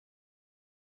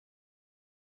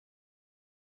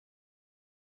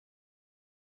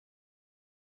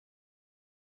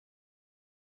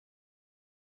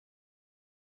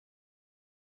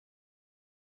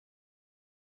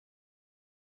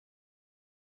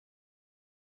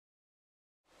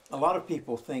A lot of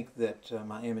people think that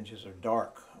my images are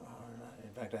dark. In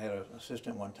fact, I had an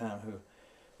assistant one time who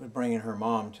was bringing her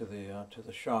mom to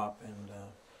the shop, and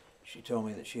she told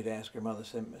me that she had asked her mother,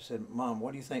 said, "Mom,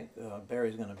 what do you think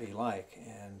Barry's going to be like?"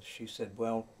 And she said,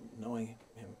 "Well, knowing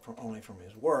him only from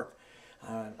his work,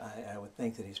 I would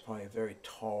think that he's probably a very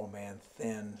tall man,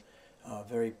 thin,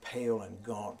 very pale and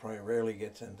gaunt, probably rarely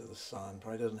gets into the sun,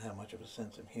 probably doesn't have much of a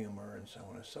sense of humor, and so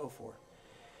on and so forth."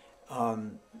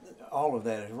 All of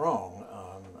that is wrong.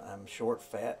 I'm short,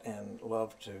 fat, and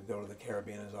love to go to the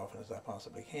Caribbean as often as I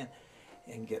possibly can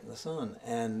and get in the sun.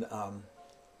 And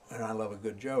I love a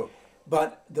good joke.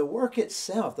 But the work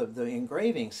itself, the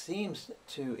engraving, seems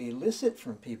to elicit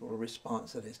from people a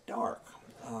response that is dark.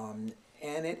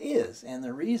 And it is. And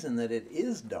the reason that it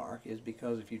is dark is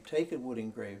because if you take a wood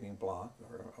engraving block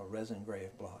or a resin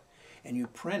engraved block and you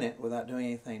print it without doing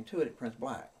anything to it, it prints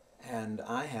black. And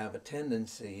I have a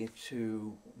tendency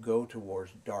to go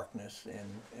towards darkness and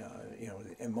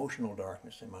emotional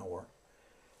darkness in my work,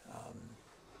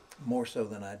 more so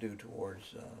than I do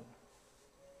towards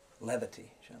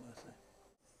levity, shall I say.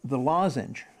 The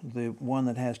lozenge, the one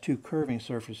that has two curving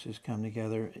surfaces come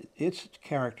together, its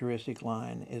characteristic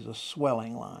line is a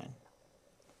swelling line.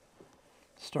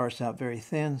 Starts out very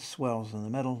thin, swells in the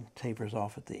middle, tapers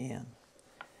off at the end.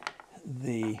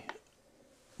 The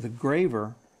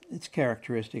graver, its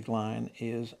characteristic line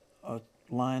is a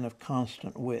line of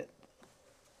constant width,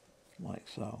 like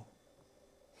so.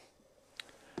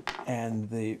 And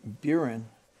the burin,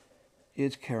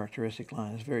 its characteristic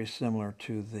line is very similar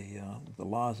to the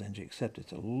lozenge, except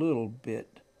it's a little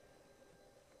bit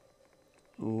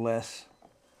less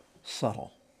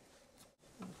subtle.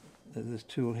 There's this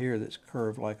tool here that's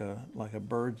curved like a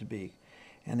bird's beak,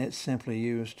 and it's simply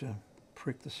used to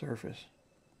prick the surface.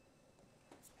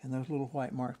 And those little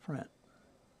white marks print.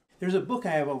 There's a book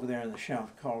I have over there on the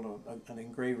shelf called An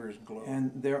Engraver's Globe,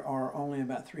 and there are only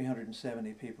about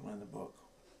 370 people in the book.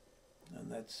 And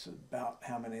that's about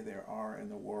how many there are in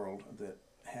the world that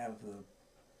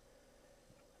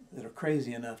that are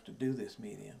crazy enough to do this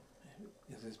medium.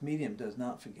 Because this medium does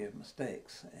not forgive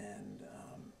mistakes, and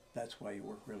that's why you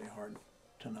work really hard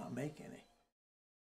to not make any.